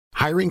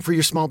Hiring for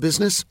your small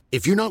business?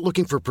 If you're not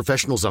looking for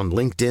professionals on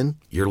LinkedIn,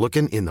 you're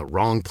looking in the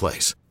wrong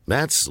place.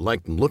 That's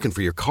like looking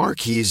for your car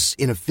keys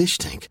in a fish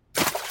tank.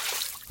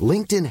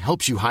 LinkedIn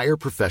helps you hire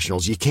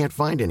professionals you can't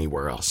find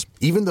anywhere else,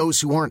 even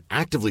those who aren't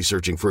actively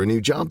searching for a new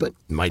job but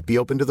might be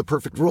open to the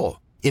perfect role.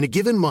 In a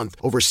given month,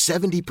 over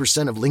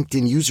 70% of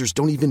LinkedIn users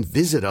don't even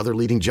visit other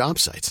leading job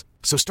sites.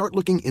 So start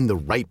looking in the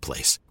right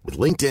place. With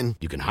LinkedIn,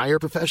 you can hire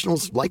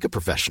professionals like a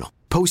professional.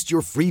 Post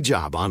your free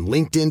job on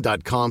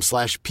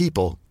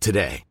linkedin.com/people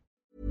today.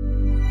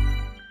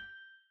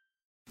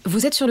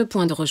 Vous êtes sur le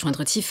point de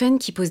rejoindre Tiffaine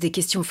qui pose des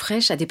questions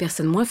fraîches à des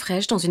personnes moins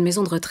fraîches dans une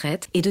maison de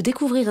retraite et de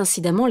découvrir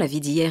incidemment la vie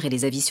d'hier et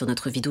les avis sur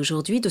notre vie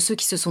d'aujourd'hui de ceux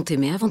qui se sont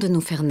aimés avant de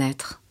nous faire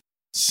naître.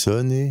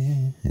 Sonnez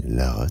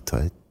la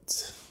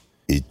retraite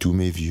et tous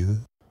mes vieux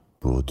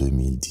pour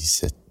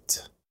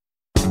 2017.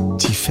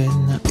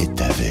 Tiffaine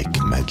est avec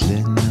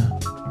Madeleine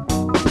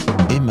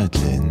et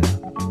Madeleine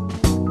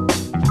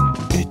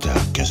est à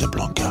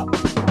Casablanca.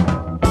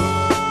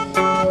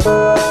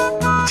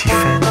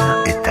 Tiffaine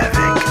est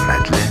avec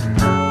Madeleine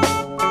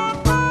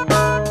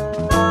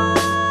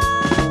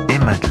et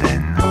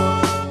Madeleine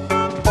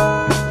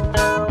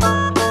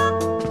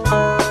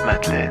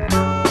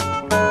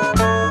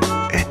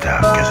est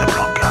à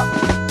Casablanca.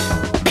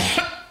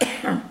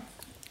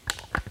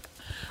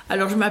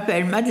 Alors je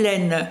m'appelle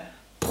Madeleine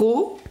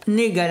Pro,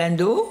 née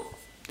Galando.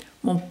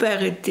 Mon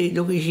père était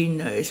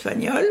d'origine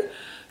espagnole.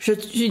 Je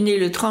suis née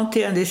le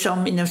 31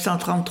 décembre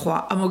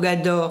 1933 à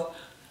Mogador,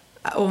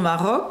 au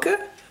Maroc,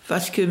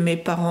 parce que mes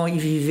parents y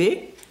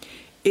vivaient.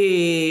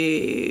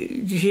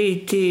 Et j'ai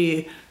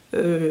été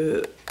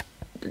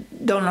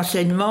dans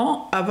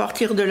l'enseignement à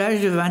partir de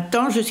l'âge de 20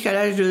 ans jusqu'à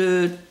l'âge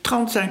de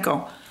 35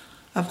 ans.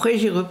 Après,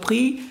 j'ai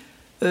repris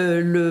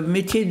le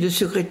métier de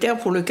secrétaire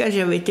pour lequel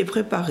j'avais été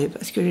préparée,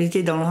 parce que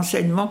j'étais dans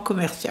l'enseignement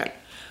commercial.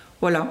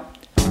 Voilà.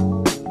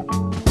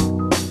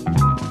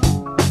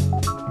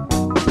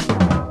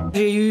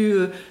 J'ai eu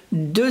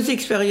 2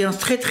 expériences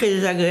très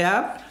très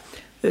agréables.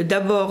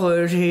 D'abord,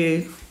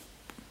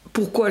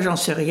 pourquoi j'en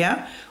sais rien.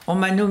 On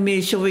m'a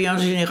nommée surveillante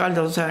générale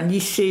dans un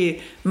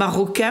lycée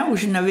marocain où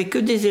je n'avais que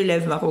des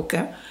élèves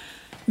marocains,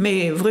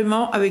 mais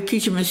vraiment avec qui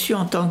je me suis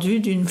entendue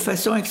d'une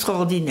façon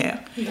extraordinaire.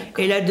 D'accord.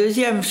 Et la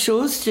deuxième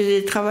chose, c'est que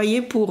j'ai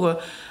travaillé pour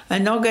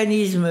un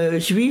organisme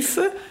juif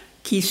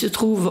qui se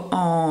trouve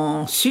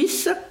en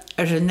Suisse,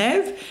 à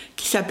Genève,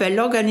 qui s'appelle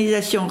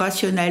l'Organisation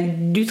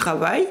rationnelle du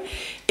travail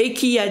et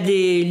qui a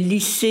des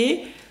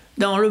lycées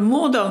dans le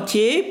monde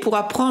entier pour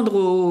apprendre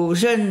aux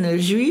jeunes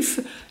juifs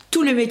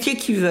tous les métiers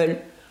qu'ils veulent.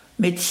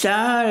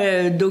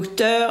 Médecin,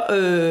 docteur,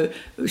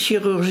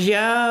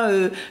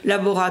 chirurgien,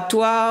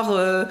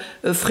 laboratoire,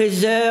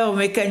 fraiseur,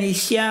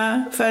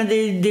 mécanicien, enfin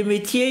des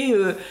métiers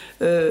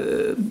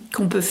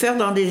qu'on peut faire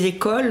dans des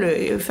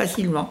écoles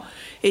facilement.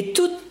 Et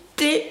tout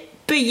est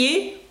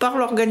payé par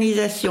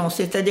l'organisation,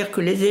 c'est-à-dire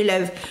que les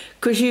élèves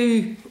que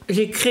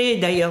j'ai créé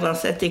d'ailleurs dans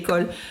cette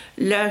école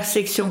la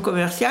section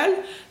commerciale.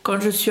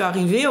 Quand je suis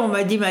arrivée, on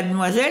m'a dit: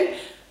 mademoiselle,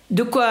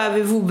 de quoi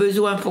avez-vous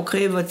besoin pour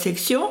créer votre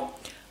section?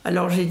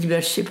 Alors j'ai dit: je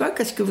ne sais pas,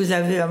 qu'est-ce que vous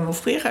avez à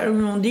m'offrir? Ils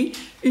m'ont dit: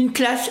 une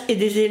classe et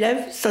des élèves,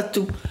 ça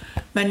tout.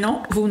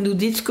 Maintenant, vous nous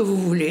dites ce que vous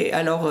voulez.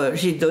 Alors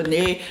j'ai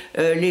donné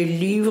les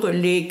livres,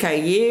 les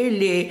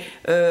cahiers,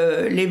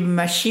 les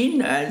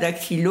machines à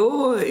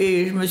dactylo,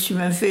 et je me suis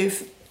même fait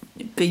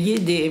payer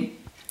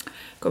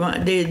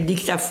des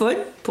dictaphones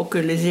pour que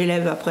les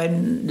élèves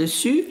apprennent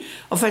dessus.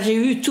 Enfin, j'ai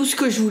eu tout ce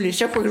que je voulais.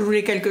 Chaque fois que je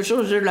voulais quelque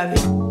chose, je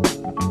l'avais.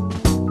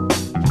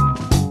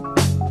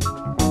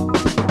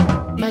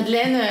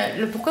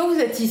 Madeleine, pourquoi vous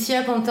êtes ici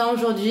à Pantin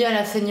aujourd'hui, à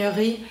la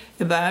Seigneurie?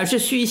 Je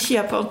suis ici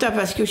à Pantin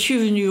parce que je suis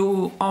venue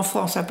en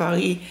France, à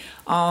Paris,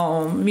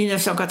 en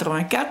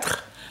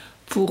 1984,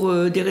 pour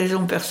des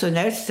raisons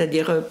personnelles,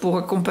 c'est-à-dire pour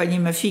accompagner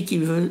ma fille qui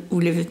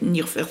voulait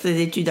venir faire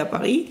ses études à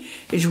Paris,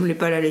 et je ne voulais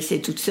pas la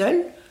laisser toute seule.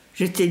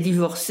 J'étais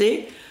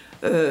divorcée,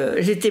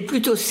 j'étais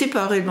plutôt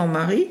séparée de mon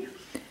mari,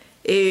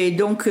 et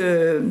donc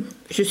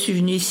je suis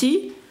venue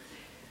ici.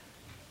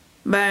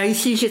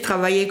 Ici, j'ai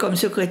travaillé comme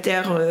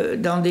secrétaire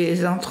dans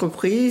des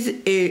entreprises,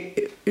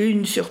 et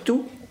une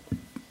surtout,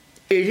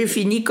 et j'ai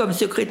fini comme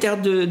secrétaire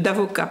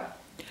d'avocat,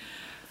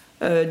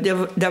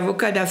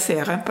 d'avocat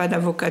d'affaires, pas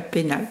d'avocat de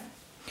pénal.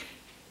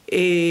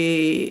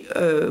 Et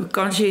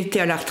quand j'ai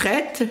été à la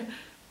retraite,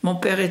 mon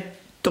père est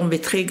tombé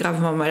très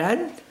gravement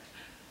malade,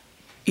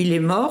 il est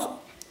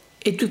mort,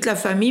 et toute la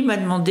famille m'a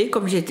demandé,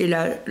 comme j'étais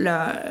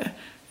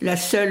la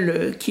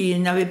seule qui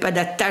n'avait pas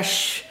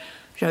d'attache.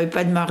 J'avais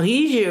pas de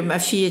mari, ma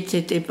fille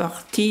était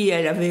partie,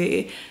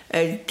 elle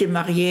était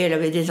mariée, elle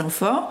avait des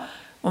enfants.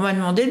 On m'a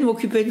demandé de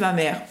m'occuper de ma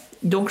mère.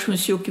 Donc je me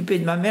suis occupée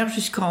de ma mère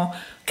jusqu'en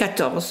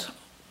 2014.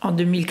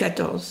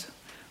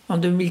 En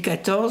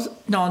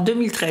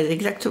 2013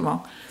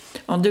 exactement.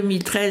 En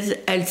 2013,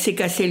 elle s'est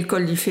cassé le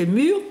col du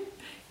fémur,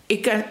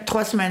 et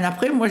 3 semaines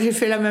après, moi j'ai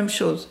fait la même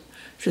chose.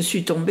 Je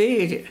suis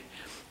tombée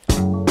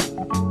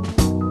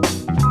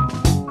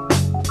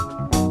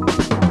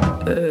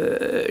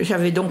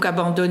j'avais donc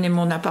abandonné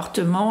mon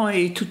appartement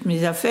et toutes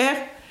mes affaires.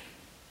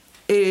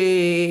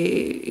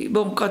 Et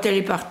bon, quand elle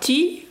est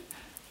partie,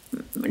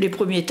 les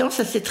premiers temps,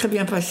 ça s'est très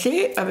bien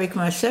passé avec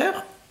ma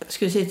sœur, parce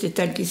que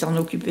c'était elle qui s'en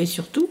occupait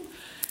surtout.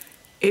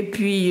 Et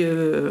puis,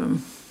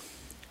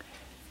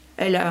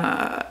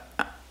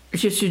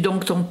 je suis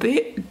donc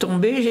tombée,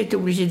 j'ai été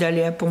obligée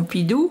d'aller à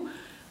Pompidou,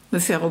 me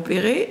faire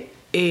opérer.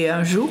 Et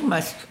un jour,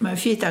 ma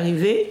fille est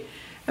arrivée,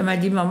 elle m'a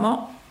dit «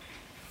 Maman,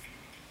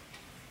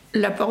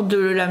 la porte de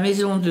la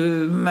maison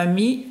de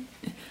mamie,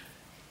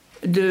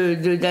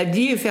 de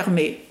Daddy est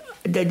fermée. »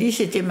 Daddy,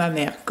 c'était ma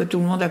mère, que tout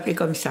le monde appelait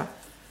comme ça.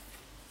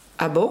 «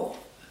 Ah bon ?»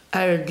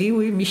 Elle a dit «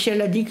 Oui,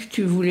 Michel a dit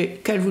qu'elle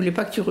ne voulait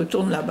pas que tu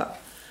retournes là-bas. »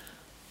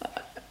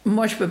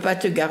 Moi, je ne peux pas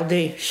te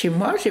garder chez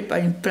moi, je n'ai pas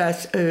une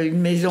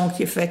maison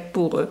qui est faite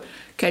pour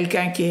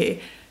quelqu'un qui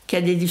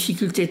a des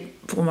difficultés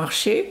pour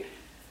marcher.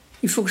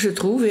 Il faut que je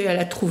trouve, et elle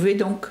a trouvé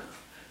donc,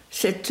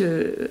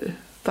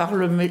 par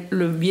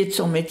le biais de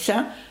son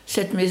médecin,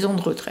 cette maison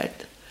de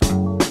retraite.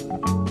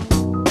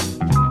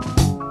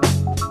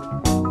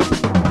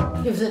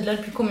 Et vous êtes là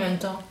depuis combien de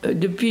temps ?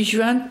 Depuis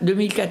juin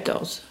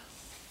 2014.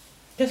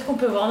 Qu'est-ce qu'on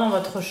peut voir dans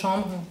votre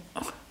chambre,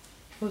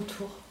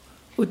 autour ?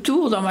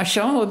 Autour, dans ma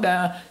chambre,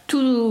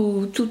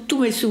 tous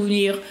mes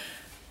souvenirs,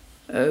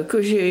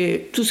 tout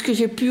ce que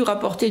j'ai pu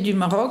rapporter du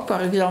Maroc,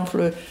 par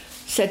exemple,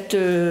 cette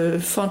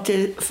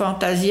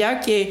Fantasia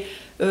qui est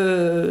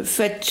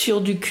faite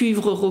sur du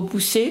cuivre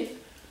repoussé,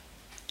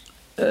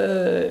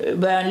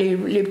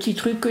 les petits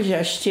trucs que j'ai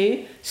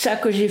achetés, ça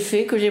que j'ai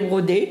fait, que j'ai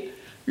brodé,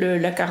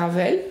 la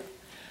caravelle.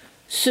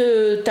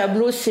 Ce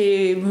tableau,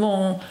 c'est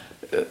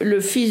le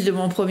fils de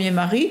mon premier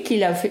mari qui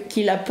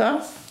l'a peint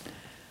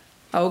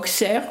à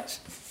Auxerre.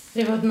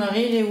 Et votre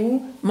mari, il est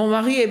où ? Mon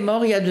mari est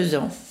mort il y a 2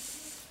 ans.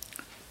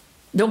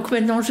 Donc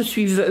maintenant, je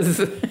suis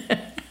veuve.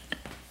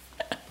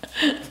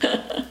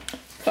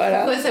 Voilà.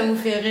 Pourquoi ça vous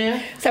fait rire ?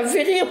 Ça me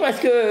fait rire parce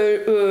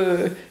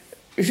que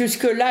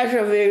jusque-là,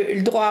 j'avais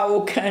le droit à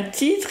aucun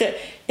titre.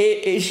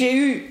 Et j'ai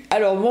eu...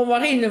 Alors, mon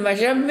mari ne m'a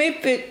jamais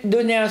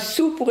donné un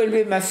sou pour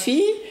élever ma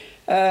fille.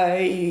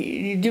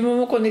 Du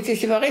moment qu'on était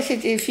séparés,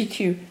 c'était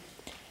fichu.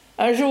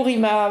 Un jour, il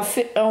m'a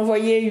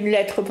envoyé une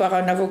lettre par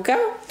un avocat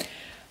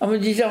en me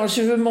disant «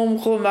 Je veux me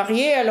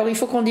remarier, alors il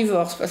faut qu'on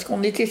divorce, parce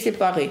qu'on était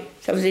séparés. »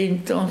 Ça faisait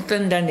une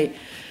trentaine d'années.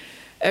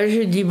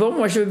 Je dis « Bon,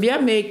 moi je veux bien,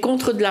 mais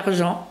contre de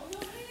l'argent.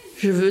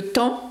 Je veux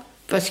tant,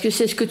 parce que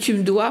c'est ce que tu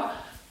me dois,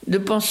 de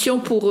pension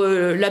pour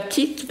la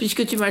petite,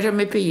 puisque tu m'as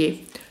jamais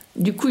payé. »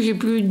 Du coup, j'ai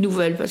plus eu de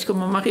nouvelles, parce que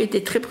mon mari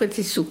était très près de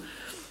ses sous.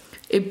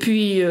 Et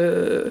puis,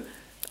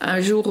 un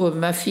jour,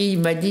 ma fille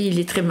m'a dit « Il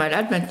est très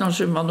malade, maintenant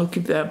je vais m'en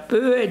occuper un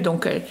peu. » Et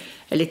donc,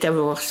 elle est allée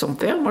voir son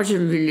père. Moi, je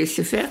lui ai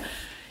laissé faire.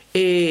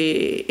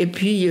 Et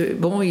puis,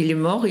 il est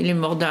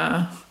mort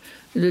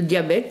de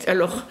diabète.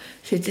 Alors,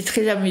 c'était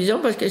très amusant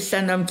parce que c'est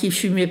un homme qui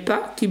fumait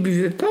pas, qui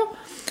buvait pas.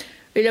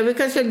 Il avait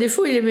qu'un seul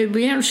défaut, il aimait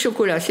bien le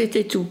chocolat,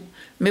 c'était tout.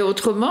 Mais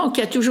autrement,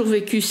 qui a toujours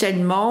vécu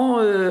sainement.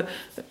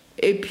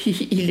 Et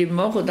puis, il est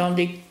mort dans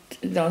des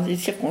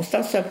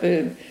circonstances un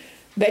peu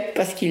bêtes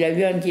parce qu'il a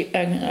eu un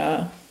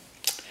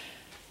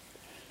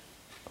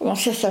comment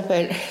ça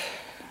s'appelle ?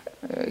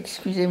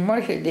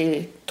 Excusez-moi, j'ai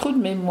des trous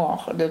de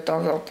mémoire de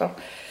temps en temps.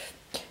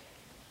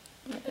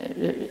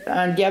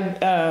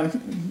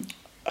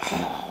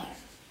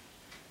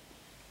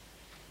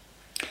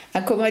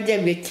 Un coma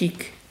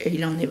diabétique, et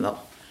il en est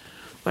mort.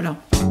 Voilà.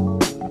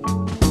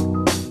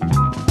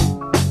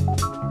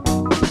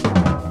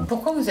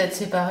 Pourquoi vous êtes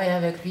séparés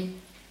avec lui ?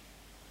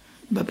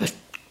 Parce que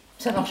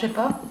ça marchait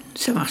pas ?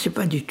 Ça marchait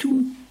pas du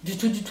tout. Du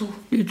tout.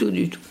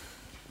 Du tout.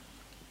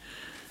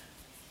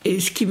 Et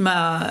ce qui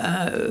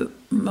m'a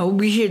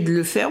obligée de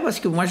le faire,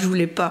 parce que moi je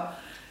voulais pas.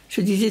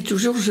 Je disais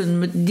toujours, je ne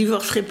me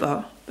divorcerai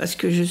pas. Parce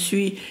que je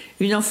suis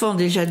une enfant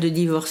déjà de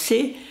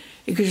divorcer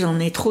et que j'en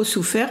ai trop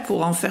souffert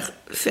pour en faire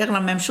la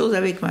même chose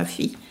avec ma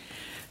fille.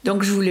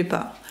 Donc je voulais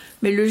pas.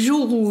 Mais le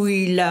jour où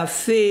il a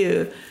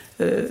fait...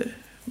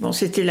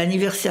 c'était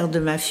l'anniversaire de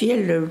ma fille,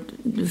 elle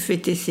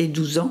fêtait ses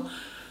 12 ans.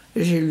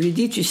 Je lui ai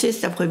dit, tu sais,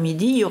 cet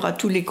après-midi, il y aura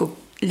tous les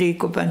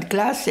copains de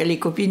classe et les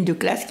copines de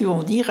classe qui vont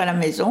venir à la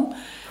maison.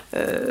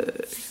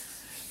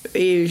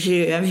 Et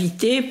j'ai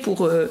invité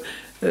pour...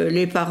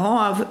 les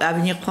parents à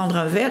venir prendre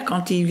un verre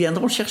quand ils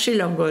viendront chercher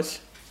leur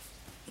gosse.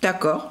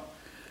 D'accord.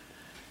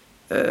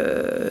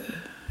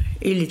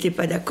 Il n'était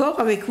pas d'accord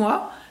avec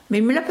moi, mais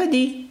il ne me l'a pas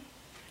dit.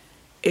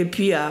 Et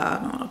puis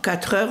à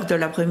 4h de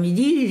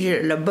l'après-midi,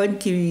 la bonne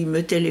qui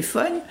me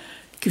téléphone,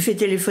 qui fait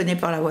téléphoner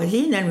par la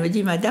voisine, elle me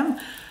dit « Madame,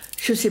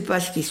 je ne sais pas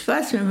ce qui se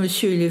passe, mais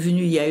monsieur il est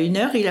venu il y a 1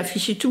 heure, il a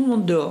fiché tout le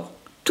monde dehors,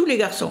 tous les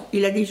garçons.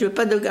 Il a dit « Je ne veux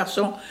pas de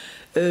garçons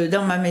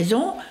dans ma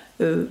maison ».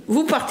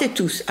 Vous partez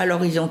tous.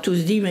 Alors ils ont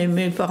tous dit, mais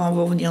mes parents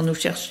vont venir nous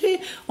chercher,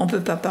 on ne peut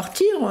pas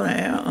partir,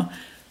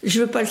 je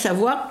ne veux pas le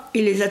savoir.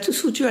 Il les a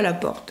tous foutus à la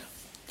porte.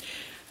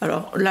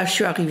 Alors là, je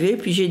suis arrivée,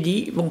 puis j'ai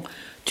dit, bon,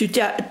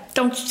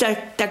 tant que tu t'es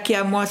attaqué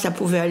à moi, ça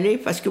pouvait aller,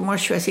 parce que moi,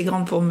 je suis assez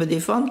grande pour me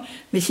défendre,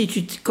 mais si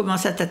tu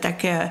commences à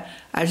t'attaquer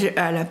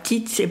à la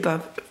petite, c'est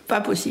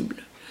pas possible.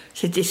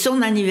 C'était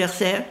son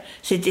anniversaire,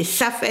 c'était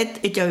sa fête,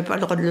 et tu n'avais pas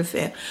le droit de le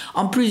faire.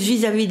 En plus,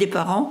 vis-à-vis des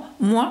parents,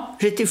 moi,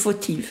 j'étais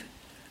fautive.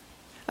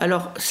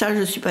 Alors ça, je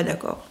ne suis pas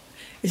d'accord.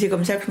 Et c'est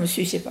comme ça que je me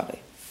suis séparée.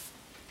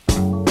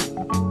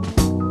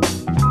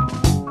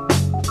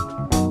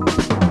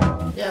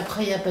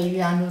 après, il n'y a pas eu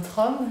un autre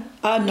homme?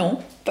 Ah non,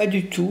 pas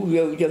du tout.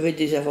 Il y avait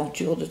des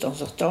aventures de temps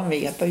en temps, mais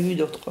il n'y a pas eu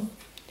d'autre homme.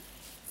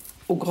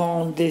 Au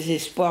grand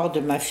désespoir de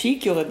ma fille,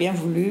 qui aurait bien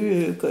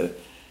voulu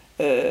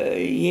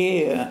qu'il y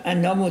ait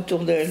un homme autour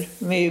d'elle.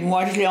 Mais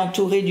moi, je l'ai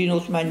entourée d'une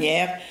autre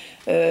manière.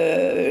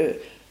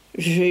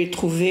 J'ai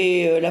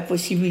trouvé la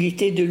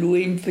possibilité de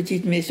louer une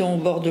petite maison au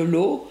bord de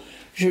l'eau.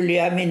 Je l'ai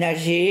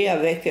aménagée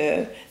avec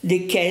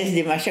des caisses,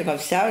 des machins comme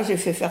ça. J'ai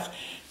fait faire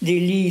des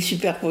lits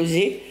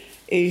superposés.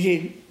 Et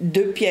j'ai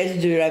 2 pièces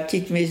de la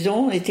petite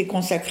maison étaient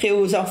consacrées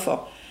aux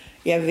enfants.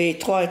 Il y avait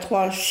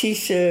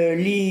 6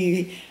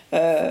 lits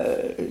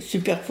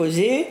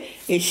superposés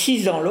et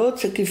 6 dans l'autre,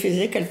 ce qui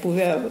faisait qu'elle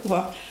pouvait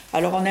avoir...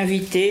 Alors on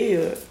invitait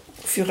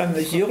au fur et à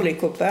mesure les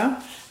copains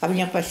à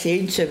venir passer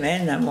une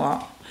semaine, un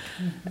mois,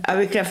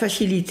 avec la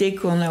facilité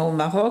qu'on a au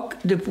Maroc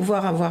de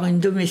pouvoir avoir une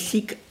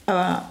domestique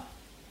à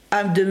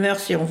demeure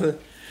si on veut.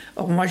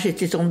 Or moi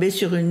j'étais tombée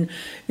sur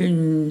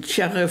une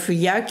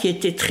Sharifa qui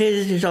était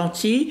très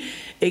gentille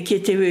et qui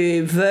était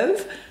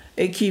veuve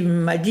et qui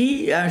m'a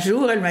dit, un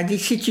jour elle m'a dit,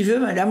 si tu veux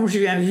madame, je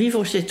viens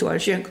vivre chez toi.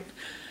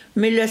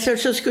 Mais la seule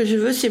chose que je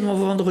veux c'est mon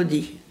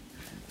vendredi.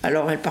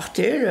 Alors elle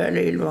partait, elle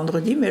allait le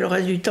vendredi, mais le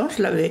reste du temps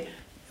je l'avais.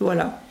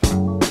 Voilà.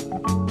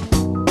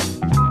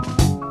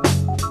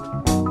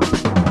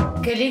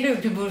 Quel est le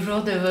plus beau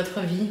jour de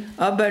votre vie?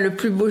 Ah ben le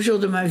plus beau jour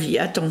de ma vie,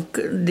 attends,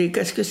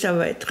 qu'est-ce que ça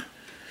va être?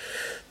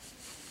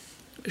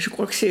 Je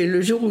crois que c'est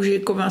le jour où j'ai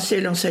commencé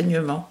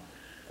l'enseignement.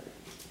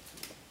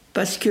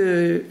 Parce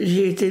que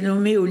j'ai été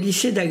nommée au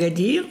lycée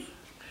d'Agadir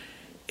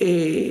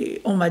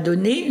et on m'a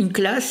donné une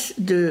classe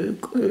de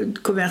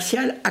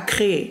commerciale à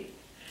créer.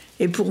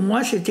 Et pour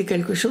moi, c'était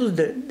quelque chose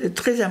de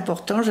très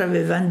important.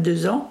 J'avais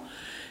 22 ans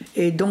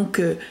et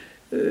donc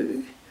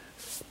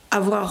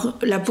avoir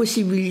la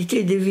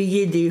possibilité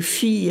d'éveiller des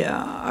filles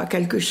à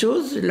quelque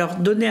chose, leur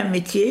donner un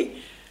métier,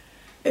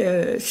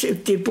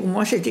 pour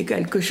moi, c'était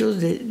quelque chose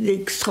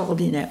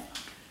d'extraordinaire.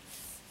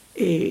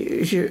 Et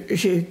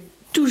j'ai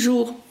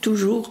toujours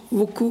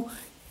beaucoup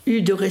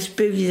eu de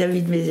respect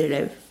vis-à-vis de mes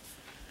élèves.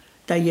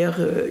 D'ailleurs,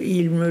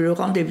 ils me le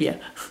rendaient bien.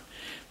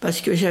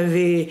 Parce que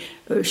j'avais,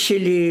 chez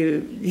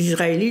les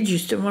Israélites,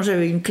 justement,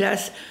 j'avais une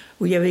classe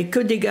où il n'y avait que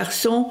des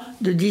garçons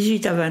de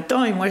 18 à 20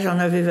 ans, et moi j'en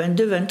avais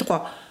 22,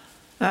 23.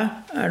 Hein?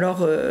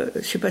 Alors, je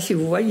ne sais pas si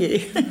vous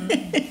voyez.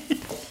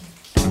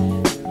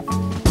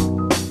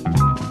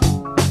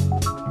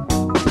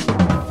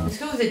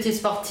 Vous étiez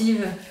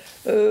sportive?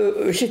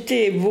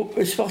 J'étais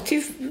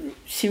sportive,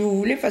 si vous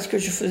voulez, parce que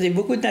je faisais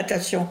beaucoup de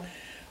natation.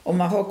 Au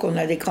Maroc, on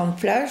a des grandes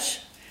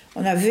plages.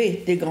 On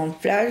avait des grandes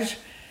plages.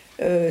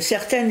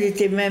 Certaines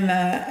étaient même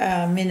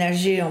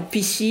aménagées en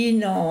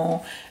piscine,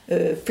 en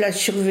plage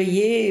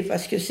surveillée,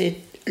 parce que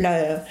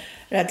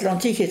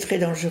l'Atlantique est très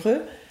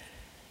dangereux.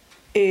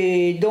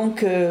 Et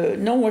donc,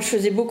 non, moi je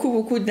faisais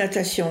beaucoup de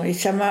natation. Et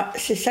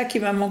c'est ça qui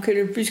m'a manqué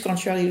le plus quand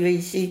je suis arrivée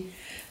ici.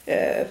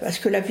 Parce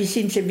que la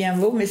piscine c'est bien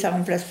beau, mais ça ne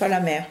remplace pas la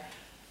mer.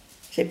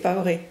 C'est pas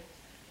vrai.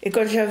 Et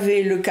quand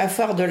j'avais le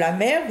cafard de la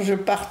mer, je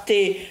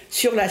partais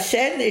sur la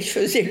Seine et je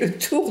faisais le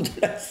tour de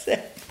la Seine.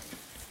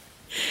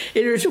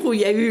 Et le jour où il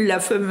y a eu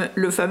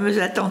le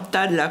fameux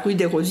attentat de la rue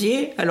des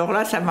Rosiers, alors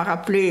là, ça m'a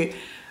rappelé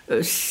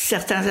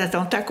certains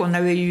attentats qu'on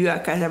avait eus à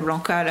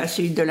Casablanca à la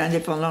suite de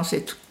l'indépendance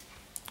et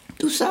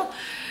tout ça.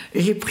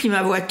 J'ai pris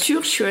ma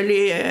voiture, je suis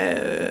allée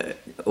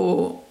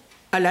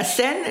à la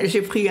Seine,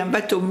 j'ai pris un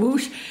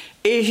bateau-mouche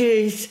et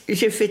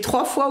j'ai fait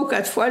 3 fois ou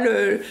 4 fois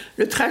le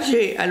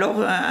trajet.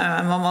 Alors, à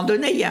un moment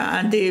donné, il y a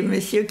un des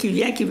messieurs qui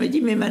vient qui me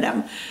dit « Mais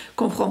madame,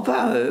 je ne comprends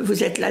pas,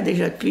 vous êtes là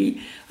déjà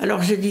depuis... »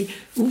 Alors je dis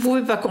 « Vous ne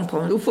pouvez pas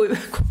comprendre, vous ne pouvez pas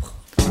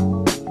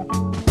comprendre. »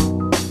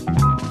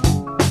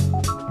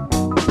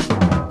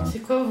 C'est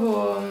quoi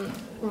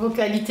vos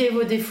qualités,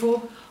 vos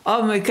défauts?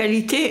 Oh, mes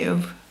qualités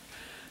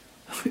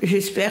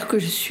j'espère que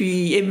je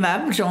suis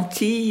aimable,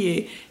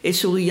 gentille et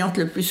souriante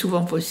le plus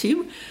souvent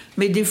possible.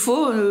 Mes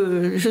défauts,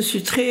 je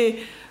suis très...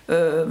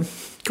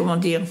 comment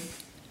dire?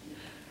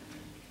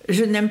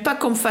 Je n'aime pas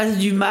qu'on me fasse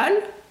du mal,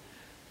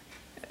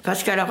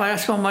 parce qu'à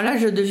ce moment-là,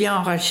 je deviens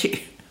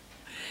enragée.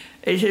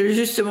 Et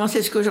justement,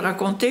 c'est ce que je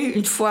racontais.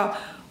 Une fois,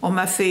 on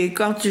m'a fait...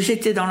 Quand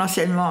j'étais dans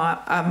l'enseignement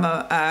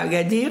à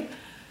Agadir,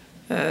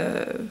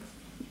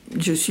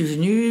 je suis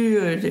venue,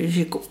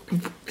 j'ai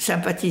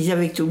sympathisé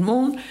avec tout le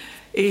monde.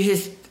 Et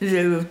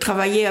j'ai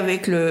travaillé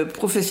avec le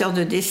professeur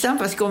de dessin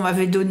parce qu'on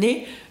m'avait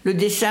donné le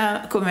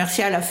dessin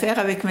commercial à faire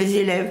avec mes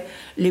élèves.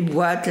 Les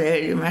boîtes,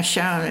 les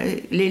machins,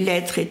 les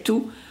lettres et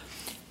tout.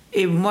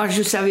 Et moi, je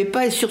ne savais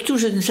pas, et surtout,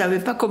 je ne savais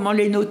pas comment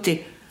les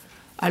noter.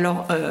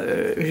 Alors,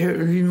 je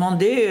lui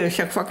demandais,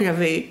 chaque fois que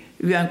j'avais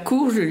eu un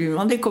cours, je lui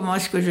demandais comment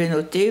est-ce que je vais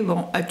noter.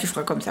 Bon, tu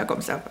feras comme ça,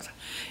 comme ça, comme ça.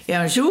 Et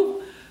un jour,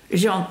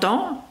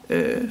 j'entends...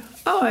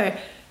 oh ouais,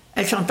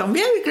 elle s'entend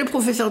bien avec le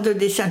professeur de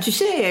dessin, tu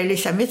sais, elle est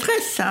sa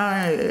maîtresse.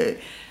 Hein,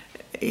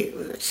 et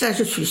ça,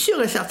 je suis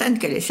sûre et certaine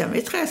qu'elle est sa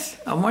maîtresse.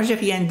 Alors moi, j'ai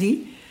rien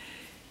dit.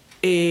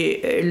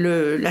 Et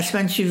la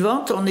semaine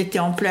suivante, on était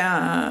en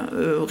plein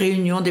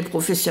réunion des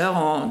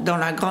professeurs dans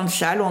la grande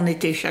salle. On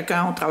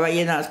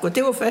travaillait d'un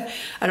côté au fait.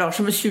 Alors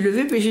je me suis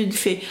levée, puis j'ai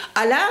fait «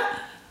 Alain ?»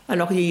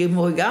 Alors il me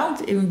regarde,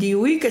 il me dit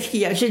oui, qu'est-ce qu'il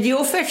y a? J'ai dit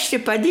au fait, je t'ai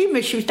pas dit,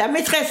 mais je suis ta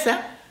maîtresse, hein.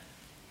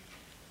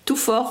 Tout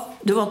fort,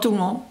 devant tout le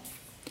monde.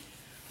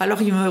 Alors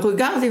il me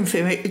regarde, il me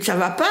fait, mais ça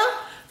va pas?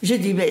 J'ai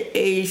dit, mais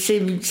et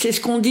c'est ce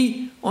qu'on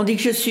dit. On dit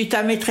que je suis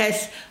ta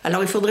maîtresse.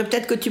 Alors il faudrait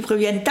peut-être que tu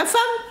préviennes ta femme.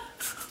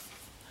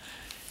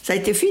 Ça a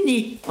été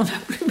fini. On n'a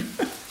plus...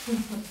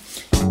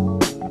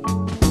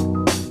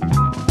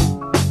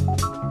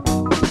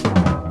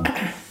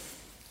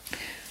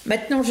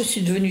 Maintenant, je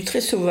suis devenue très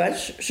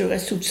sauvage. Je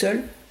reste toute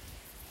seule.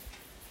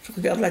 Je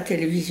regarde la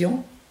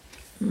télévision.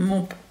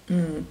 Mon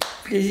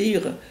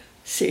plaisir,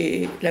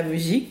 c'est la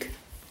musique.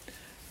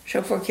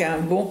 Chaque fois qu'il y a un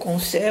bon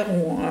concert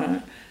ou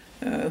un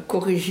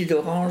Corrigi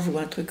d'Orange ou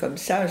un truc comme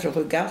ça, je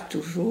regarde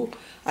toujours.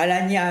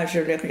 Alagna, je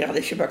l'ai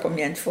regardé je ne sais pas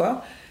combien de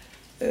fois.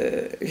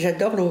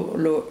 J'adore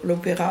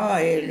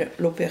l'opéra et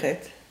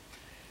l'opérette.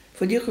 Il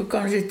faut dire que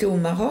quand j'étais au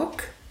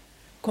Maroc,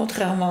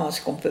 contrairement à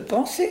ce qu'on peut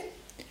penser,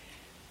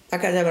 à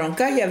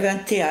Casablanca, il y avait un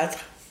théâtre.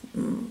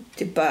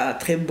 C'était pas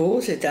très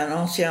beau, c'était un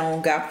ancien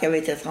hangar qui avait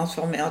été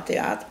transformé en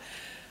théâtre.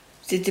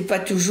 C'était pas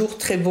toujours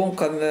très bon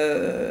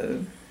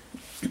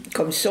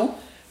comme son,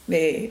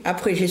 mais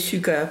après j'ai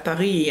su qu'à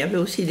Paris, il y avait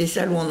aussi des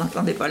salles où on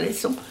n'entendait pas les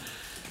sons.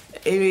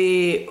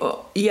 Et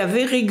il y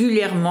avait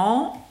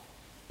régulièrement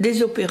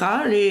des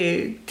opéras,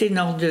 les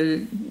ténors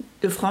de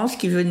France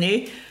qui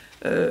venaient.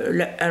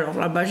 Alors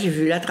là-bas, j'ai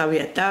vu La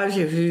Traviata,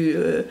 j'ai vu,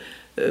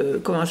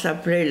 comment ça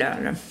s'appelait,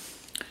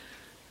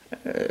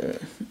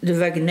 de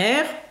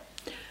Wagner,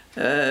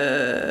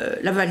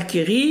 la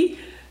Valkyrie,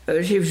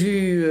 j'ai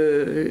vu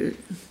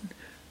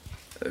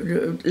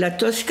la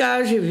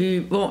Tosca, j'ai vu,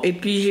 bon, et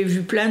puis j'ai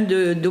vu plein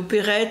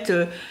d'opérettes,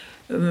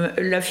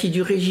 La fille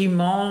du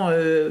régiment,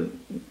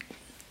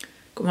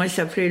 comment il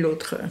s'appelait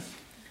l'autre,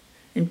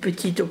 une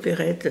petite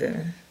opérette,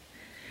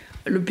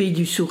 Le pays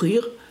du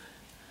sourire.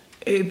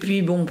 Et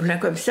puis bon, plein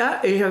comme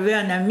ça. Et j'avais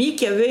un ami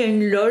qui avait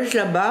une loge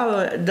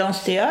là-bas dans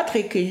ce théâtre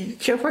et qui,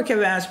 chaque fois qu'il y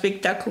avait un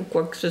spectacle ou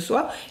quoi que ce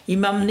soit, il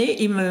m'emmenait,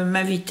 il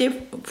m'invitait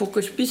pour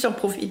que je puisse en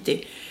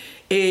profiter.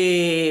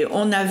 Et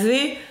on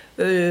avait,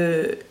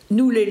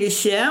 nous les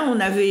lycéens,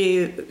 on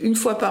avait une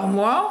fois par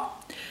mois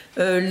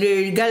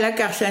les Gala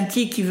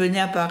Carcenti qui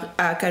venaient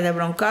à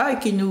Casablanca et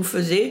qui nous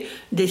faisaient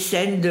des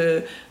scènes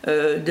de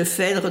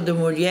Phèdre, de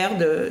Molière,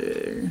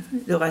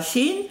 de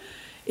Racine.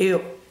 Et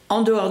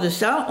en dehors de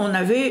ça, on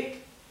avait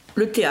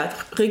le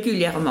théâtre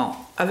régulièrement,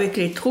 avec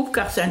les troupes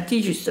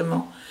Carcenti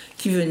justement,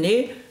 qui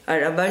venaient. À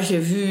la base, j'ai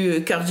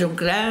vu Karl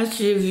Jonklin,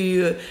 j'ai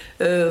vu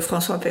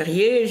François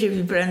Perrier,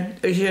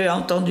 j'ai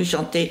entendu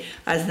chanter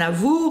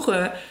Aznavour.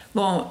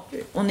 Bon,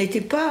 on n'était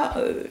pas,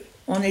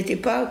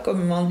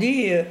 comme on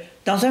dit,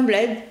 dans un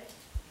bled.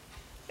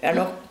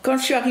 Alors, quand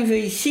je suis arrivée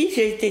ici,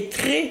 j'ai été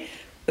très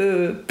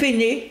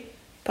peinée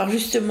par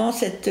justement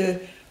cette...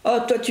 Oh,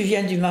 toi, tu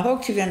viens du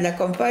Maroc, tu viens de la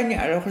campagne.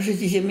 Alors je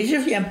disais, mais je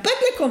viens pas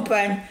de la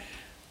campagne.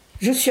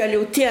 Je suis allée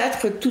au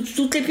théâtre,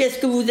 toutes les pièces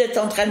que vous êtes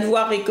en train de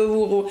voir et que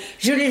vous...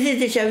 Je les ai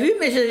déjà vues,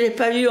 mais je ne les ai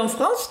pas vues en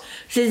France.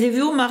 Je les ai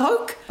vues au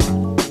Maroc.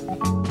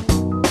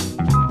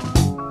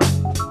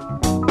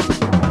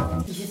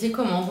 Ils étaient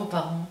comment, vos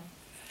parents?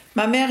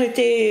 Ma mère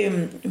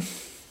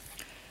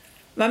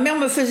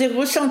me faisait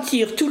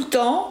ressentir tout le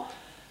temps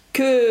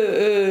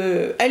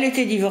qu'elle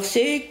était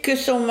divorcée, que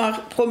son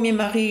premier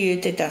mari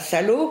était un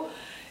salaud,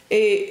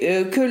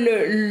 et que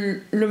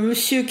le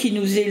monsieur qui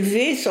nous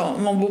élevait,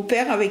 mon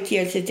beau-père avec qui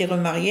elle s'était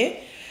remariée,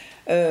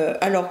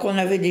 alors qu'on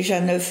avait déjà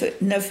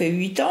 9 et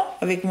 8 ans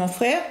avec mon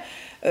frère,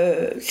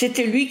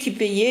 c'était lui qui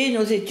payait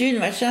nos études,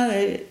 machin,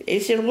 et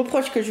c'est le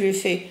reproche que je lui ai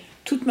fait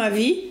toute ma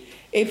vie.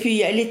 Et puis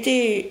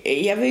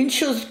il y avait une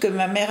chose que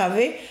ma mère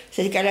avait,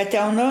 c'est qu'elle était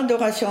en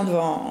adoration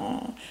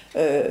devant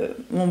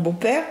mon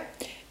beau-père,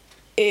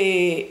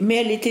 mais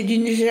elle était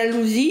d'une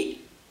jalousie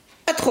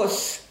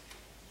atroce.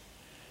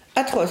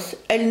 Atroce.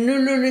 Elle ne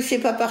le laissait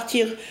pas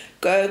partir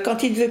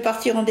quand il devait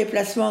partir en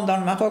déplacement dans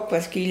le Maroc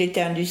parce qu'il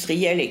était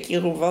industriel et qu'il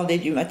revendait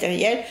du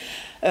matériel.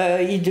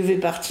 Il devait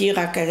partir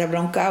à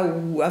Casablanca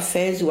ou à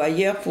Fès ou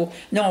ailleurs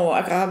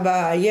à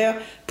Rabat ailleurs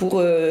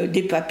pour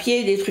des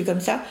papiers, des trucs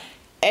comme ça.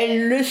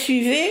 Elle le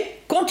suivait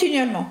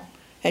continuellement.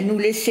 Elle nous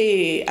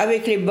laissait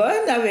avec les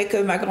bonnes, avec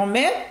ma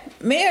grand-mère,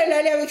 mais elle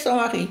allait avec son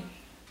mari.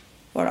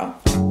 Voilà.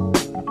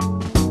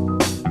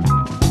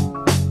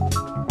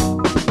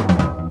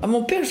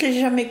 Mon père, je ne l'ai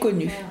jamais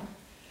connu.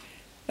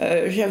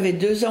 J'avais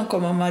 2 ans quand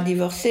maman a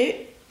divorcé.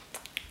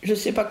 Je ne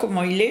sais pas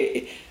comment il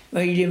est.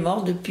 Il est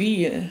mort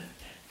depuis,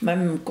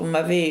 même qu'on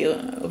m'avait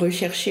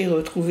recherché,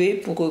 retrouvé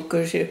pour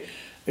que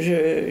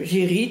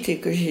j'hérite et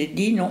que j'ai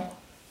dit non.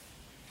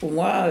 Pour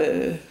moi,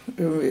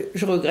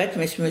 je regrette,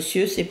 mais ce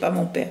monsieur, c'est pas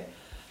mon père.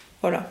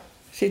 Voilà,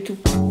 c'est tout.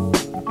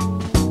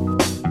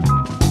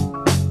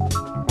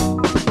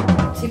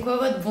 C'est quoi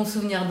votre bon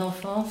souvenir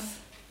d'enfance?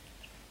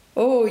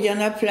 Oh, il y en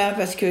a plein,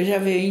 parce que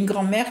j'avais une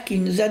grand-mère qui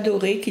nous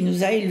adorait, qui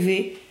nous a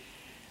élevés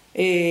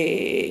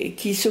et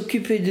qui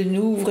s'occupait de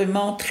nous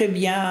vraiment très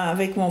bien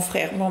avec mon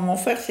frère. Bon, mon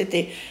frère,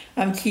 c'était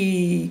un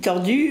petit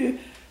tordu,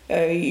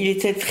 Il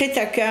était très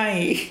taquin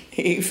et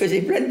il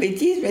faisait plein de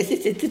bêtises, mais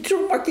c'était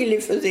toujours moi qui les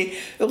faisais.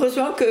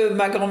 Heureusement que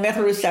ma grand-mère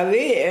le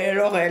savait, et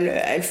alors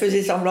elle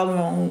faisait semblant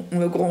de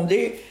me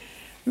gronder.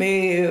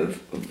 Mais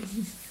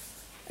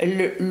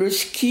le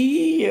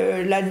ski,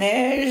 la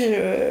neige,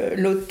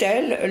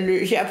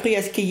 l'hôtel, j'ai appris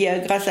à skier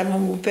grâce à mon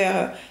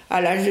beau-père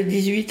à l'âge de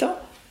 18 ans.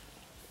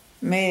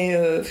 Mais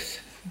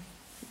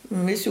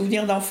mes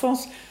souvenirs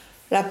d'enfance,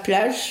 la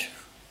plage,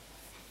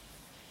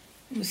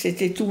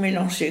 c'était tout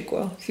mélangé,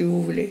 quoi, si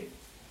vous voulez.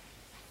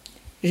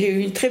 J'ai eu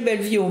une très belle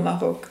vie au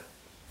Maroc.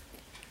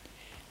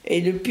 Et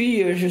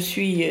depuis, je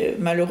suis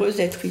malheureuse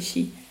d'être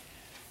ici.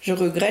 Je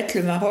regrette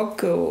le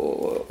Maroc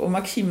au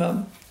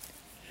maximum.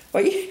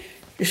 Vous voyez,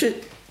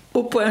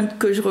 au point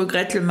que je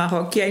regrette le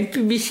Maroc, il y a une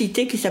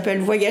publicité qui s'appelle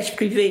Voyage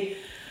privé,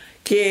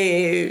 qui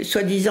est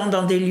soi-disant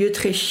dans des lieux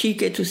très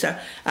chics et tout ça.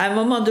 À un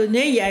moment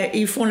donné,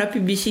 ils font la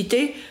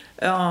publicité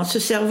en se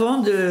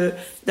servant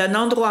d'un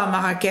endroit à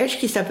Marrakech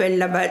qui s'appelle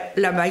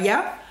la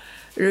Badia,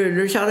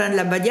 le jardin de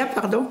la Badia,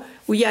 pardon,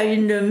 où il y a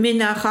une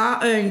ménara,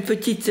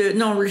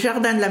 le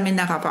jardin de la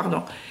Ménara,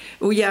 pardon,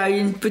 où il y a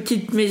une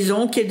petite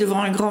maison qui est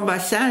devant un grand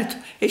bassin.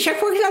 Et chaque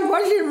fois que je la vois,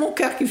 j'ai mon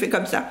cœur qui fait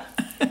comme ça.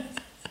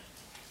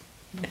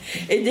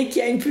 Et dès qu'il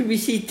y a une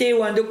publicité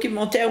ou un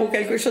documentaire ou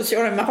quelque chose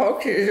sur le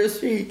Maroc,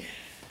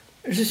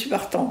 je suis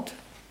partante.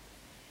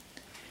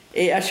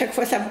 Et à chaque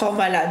fois, ça me rend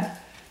malade.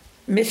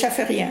 Mais ça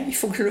fait rien, il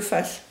faut que je le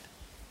fasse.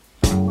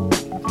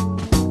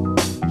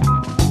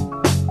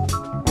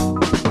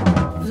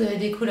 Vous avez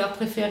des couleurs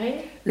préférées ?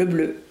 Le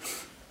bleu.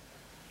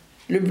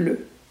 Le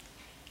bleu.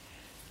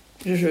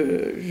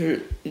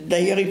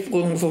 D'ailleurs, ils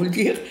pourront vous le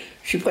dire,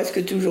 je suis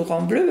presque toujours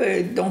en bleu,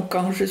 et donc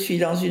quand je suis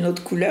dans une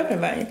autre couleur,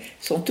 ils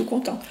sont tout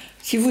contents.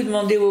 Si vous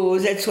demandez aux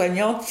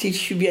aides-soignantes si je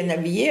suis bien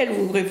habillée, elles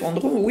vous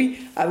répondront oui.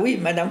 Ah oui,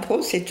 Madame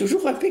Pro, c'est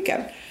toujours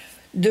impeccable.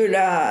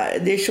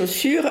 Des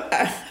chaussures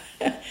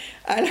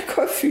à la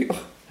coiffure.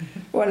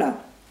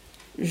 Voilà.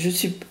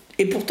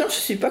 Et pourtant, je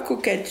ne suis pas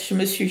coquette. Je ne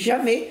me suis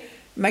jamais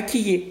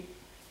maquillée.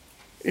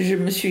 Je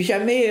ne me suis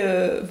jamais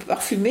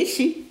parfumée,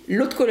 si.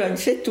 L'eau de Cologne,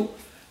 c'est tout.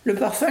 Le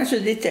parfum, je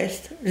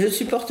déteste. Je ne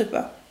supporte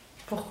pas.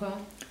 Pourquoi ?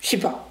 Je ne sais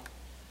pas.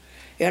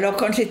 Et alors,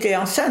 quand j'étais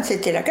enceinte,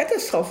 c'était la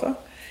catastrophe. Hein.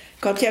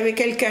 Quand il y avait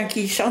quelqu'un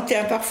qui sentait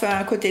un parfum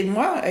à côté de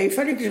moi, il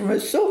fallait que je me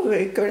sauve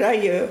et que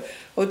j'aille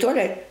aux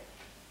toilettes.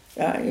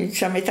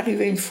 Ça m'est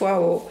arrivé une fois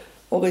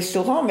au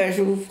restaurant, mais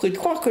je vous prie de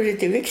croire que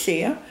j'étais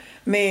vexée. Hein.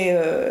 Mais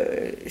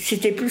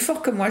c'était plus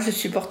fort que moi, je ne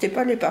supportais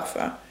pas les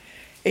parfums.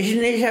 Et je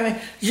n'ai jamais...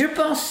 Je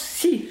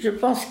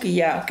pense qu'il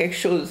y a quelque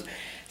chose.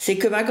 C'est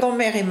que ma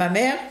grand-mère et ma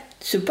mère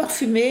se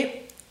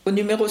parfumaient au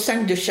numéro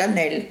 5 de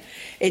Chanel.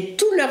 Et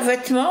tous leurs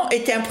vêtements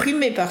étaient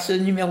imprimés par ce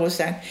numéro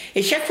 5.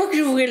 Et chaque fois que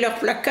j'ouvrais leur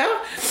placard,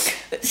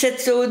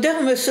 cette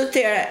odeur me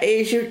sautait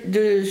et je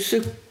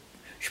ne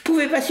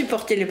pouvais pas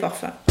supporter les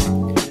parfums.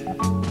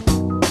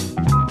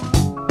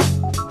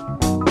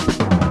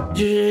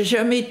 Je n'ai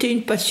jamais été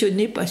une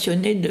passionnée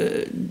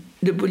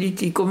de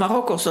politique. Au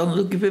Maroc, on ne s'en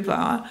occupait pas.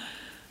 Hein.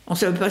 On ne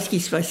savait pas ce qui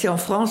se passait en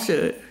France.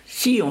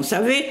 Si, on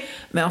savait,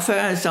 mais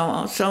enfin,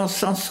 sans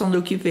s'en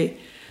occuper.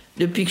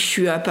 Depuis que je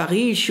suis à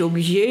Paris, je suis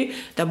obligée,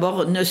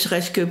 d'abord, ne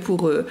serait-ce que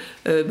pour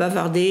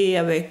bavarder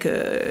avec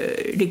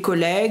les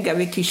collègues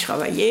avec qui je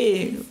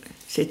travaillais,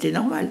 c'était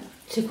normal.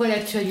 C'est quoi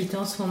l'actualité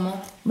en ce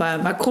moment ?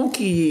 Macron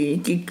qui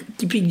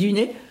pique du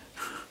nez.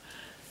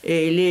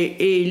 Et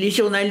les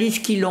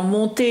journalistes qui l'ont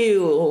monté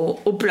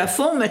au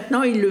plafond,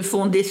 maintenant, ils le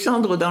font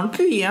descendre dans le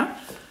puits. Hein.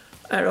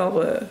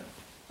 Alors,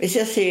 et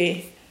ça,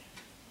 c'est...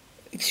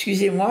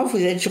 Excusez-moi,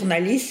 vous êtes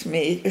journaliste,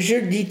 mais je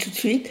le dis tout de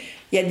suite,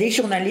 il y a des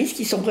journalistes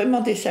qui sont vraiment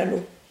des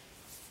salauds.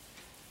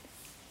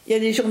 Il y a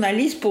des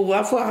journalistes, pour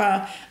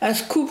avoir un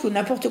scoop ou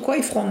n'importe quoi,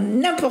 ils feront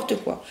n'importe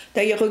quoi.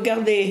 D'ailleurs,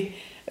 regardez,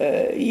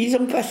 ils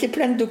ont passé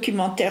plein de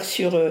documentaires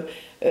sur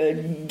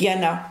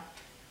Diana.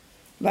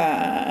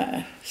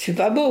 C'est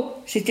pas beau,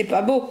 c'était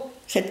pas beau.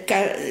 Cette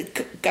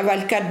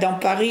cavalcade dans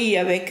Paris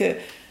avec...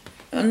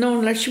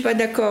 non, là, je suis pas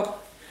d'accord.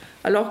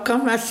 Alors,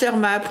 quand ma sœur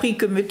m'a appris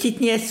que mes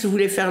petites nièces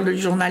voulaient faire le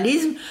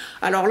journalisme,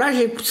 alors là,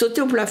 j'ai sauté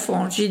au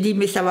plafond. J'ai dit,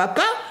 mais ça va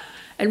pas ?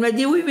 Elle m'a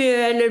dit, oui, mais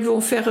elles vont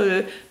faire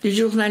du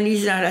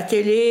journalisme à la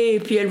télé, et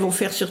puis elles vont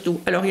faire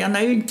surtout. Alors, il y en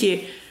a une qui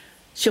est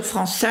sur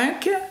France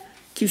 5,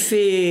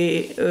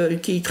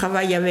 qui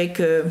travaille avec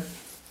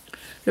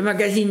le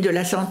magazine de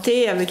la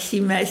santé, avec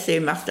Simès et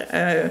Martin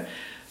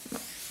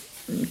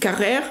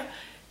Carrère.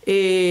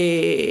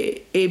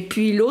 Et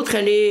puis l'autre,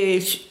 elle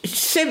est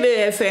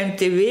CBFM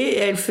TV,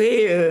 elle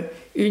fait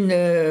une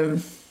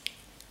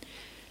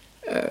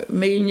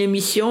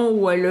émission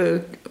où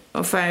elle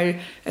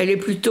est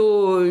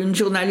plutôt une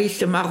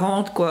journaliste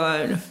marrante, quoi.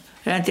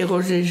 Elle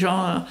interroge les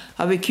gens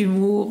avec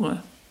humour,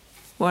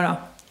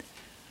 voilà.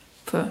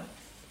 Enfin,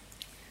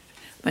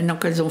 maintenant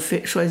qu'elles ont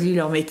choisi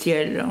leur métier,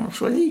 elles l'ont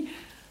choisi.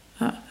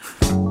 Hein.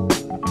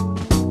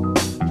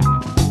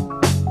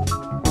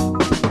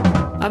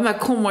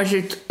 Macron, moi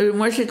j'ai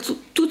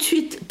tout de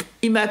suite,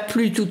 il m'a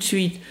plu tout de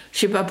suite. Je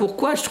sais pas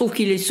pourquoi, je trouve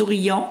qu'il est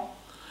souriant.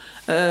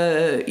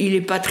 Il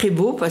est pas très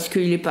beau parce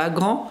qu'il est pas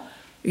grand,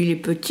 Il est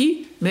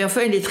petit, mais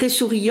enfin, il est très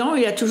souriant,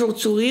 il a toujours le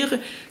sourire.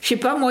 Je sais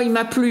pas, moi, il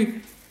m'a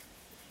plu.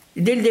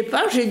 Dès le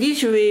départ, j'ai dit,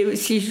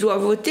 si je dois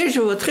voter,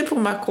 je voterai pour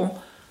Macron.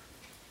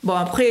 Bon,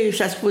 après,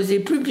 ça se posait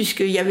plus,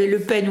 puisqu'il y avait Le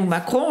Pen ou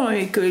Macron,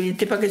 et qu'il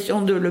n'était pas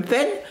question de Le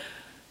Pen.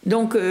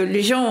 Donc,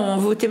 les gens ont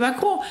voté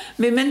Macron.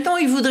 Mais maintenant,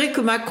 ils voudraient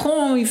que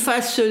Macron il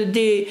fasse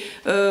des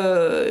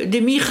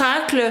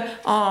miracles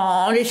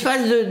en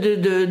l'espace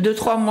de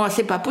 3 mois.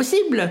 C'est pas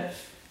possible.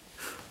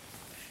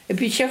 Et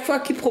puis chaque fois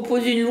qu'ils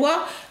proposent une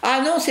loi,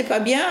 ah non, c'est pas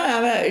bien,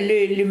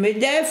 les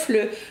MEDEF,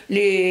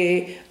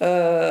 les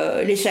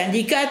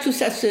syndicats, tout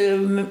ça se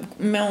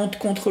monte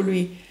contre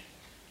lui.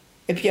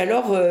 Et puis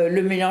alors,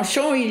 le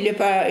Mélenchon, il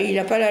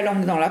n'a pas la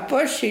langue dans la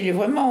poche, il est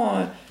vraiment...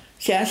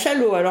 c'est un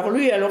salaud. Alors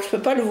lui, je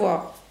peux pas le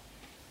voir.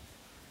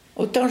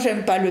 Autant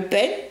j'aime pas Le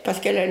Pen, parce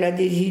qu'elle a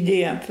des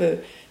idées un peu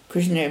que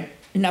je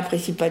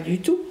n'apprécie pas du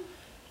tout.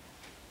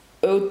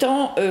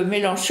 Autant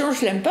Mélenchon,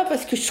 je l'aime pas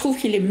parce que je trouve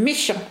qu'il est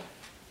méchant.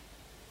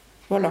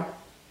 Voilà,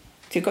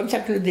 c'est comme ça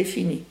que je le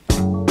définis.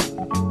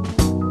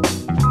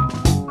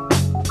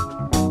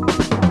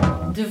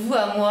 De vous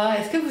à moi,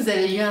 est-ce que vous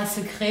avez eu un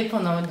secret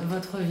pendant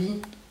votre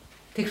vie?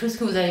 Quelque chose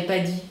que vous n'avez pas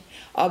dit?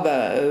 Ah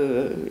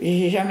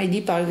j'ai jamais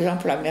dit par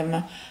exemple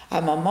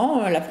à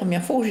maman la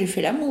première fois où j'ai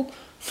fait l'amour.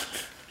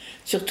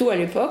 Surtout à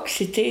l'époque,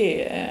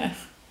 c'était...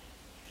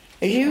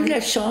 J'ai eu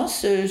la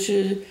chance,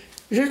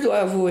 je dois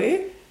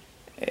avouer,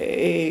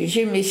 et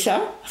j'aimais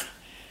ça.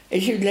 Et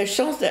j'ai eu de la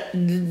chance,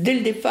 dès le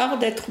départ,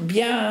 d'être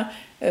bien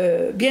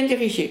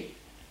dirigée,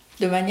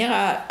 de manière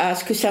à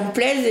ce que ça me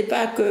plaise et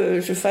pas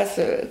que je fasse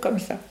comme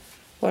ça.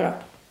 Voilà.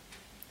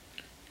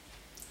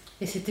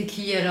 Et c'était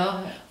qui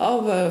alors?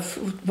 Je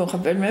me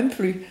rappelle même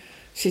plus.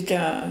 C'était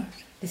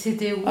Et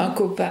c'était où? Un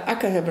copain à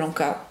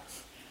Casablanca.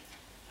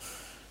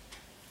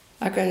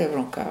 À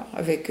Casablanca,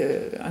 avec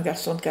un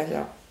garçon de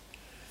Casa.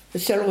 Le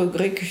seul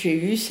regret que j'ai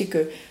eu, c'est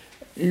que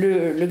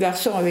le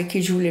garçon avec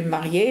qui je voulais me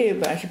marier,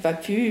 j'ai pas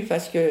pu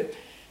parce que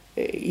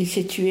il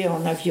s'est tué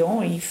en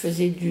avion et il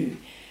faisait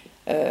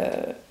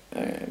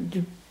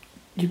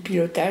du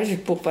pilotage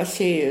pour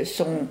passer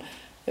son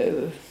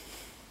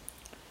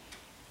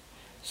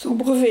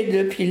brevet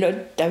de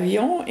pilote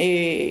d'avion,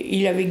 et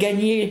il avait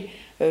gagné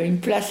une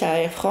place à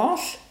Air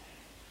France,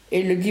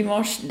 et le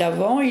dimanche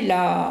d'avant il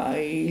a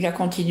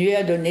continué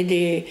à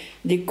donner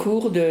des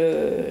cours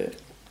des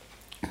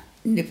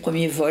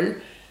premiers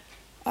vols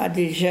à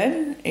des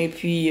jeunes, et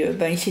puis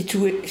il s'est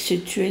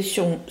tué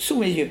sous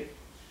mes yeux.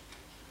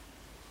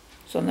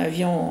 Son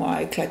avion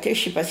a éclaté, je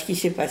ne sais pas ce qui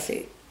s'est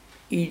passé.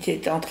 Il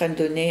était en train de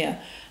donner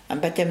un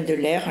baptême de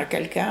l'air à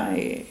quelqu'un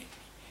et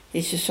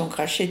ils se sont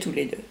crachés tous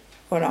les deux.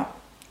 Voilà.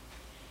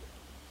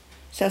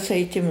 Ça a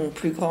été mon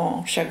plus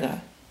grand chagrin.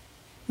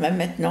 Même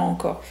maintenant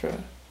encore.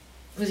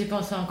 Vous y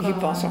pensez encore? J'y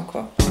pense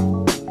encore.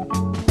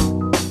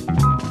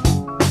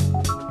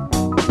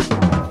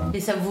 Et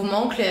ça vous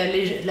manque,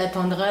 la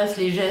tendresse,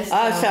 les gestes?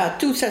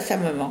 Tout ça, ça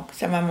me manque.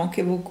 Ça m'a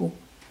manqué beaucoup.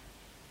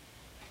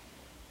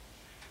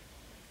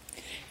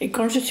 Et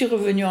quand je suis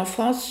revenue en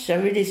France,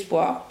 j'avais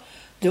l'espoir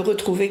de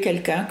retrouver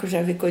quelqu'un que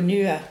j'avais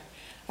connu à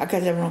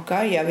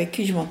Casablanca et avec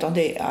qui je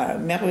m'entendais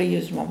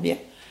merveilleusement bien.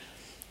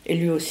 Et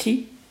lui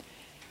aussi.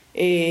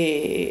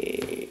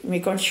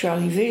 Mais quand je suis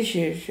arrivée,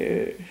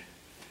 je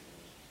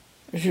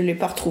ne l'ai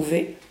pas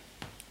retrouvé.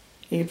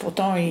 Et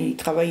pourtant, il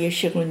travaillait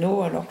chez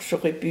Renault, alors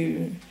j'aurais pu...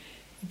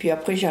 Et puis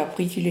après, j'ai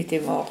appris qu'il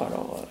était mort,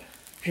 alors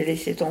j'ai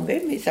laissé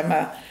tomber, mais ça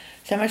m'a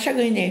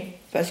chagrinée,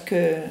 parce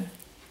que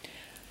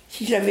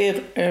si je l'avais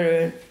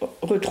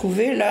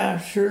retrouvé, là,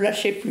 je ne le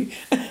lâchais plus.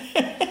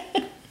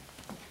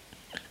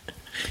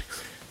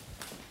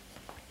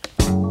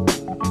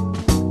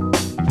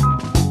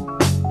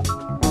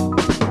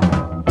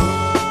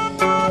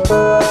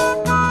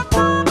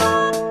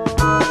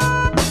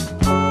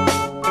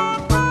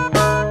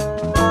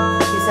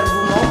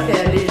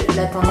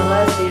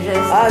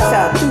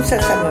 Tout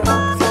ça, ça me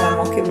manque. Ça m'a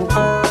manqué beaucoup.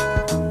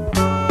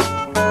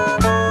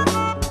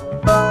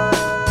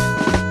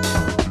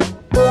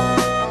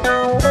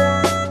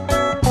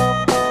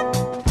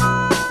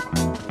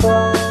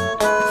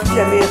 Si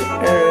j'avais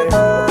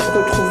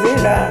retrouvé,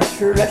 là,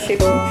 je ne lâchais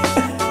plus.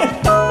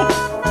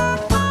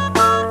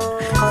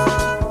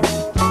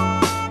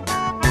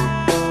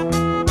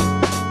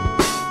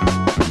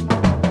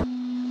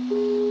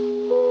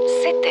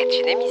 C'était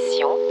une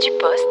émission du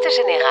Poste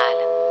Général.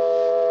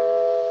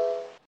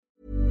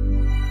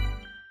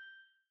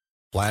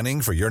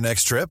 Planning for your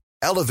next trip?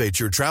 Elevate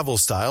your travel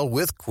style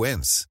with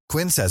Quince.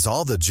 Quince has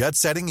all the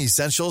jet-setting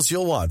essentials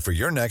you'll want for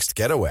your next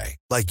getaway,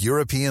 like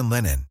European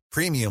linen,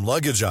 premium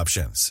luggage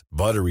options,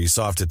 buttery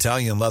soft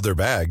Italian leather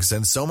bags,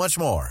 and so much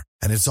more.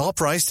 And it's all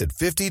priced at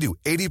 50 to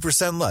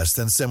 80% less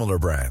than similar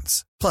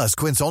brands. Plus,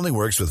 Quince only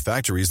works with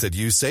factories that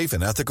use safe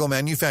and ethical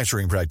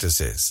manufacturing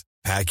practices.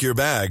 Pack your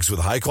bags with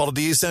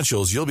high-quality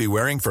essentials you'll be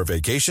wearing for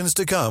vacations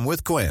to come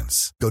with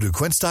Quince. Go to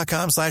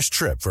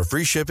quince.com/trip for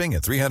free shipping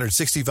and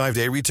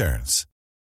 365-day returns.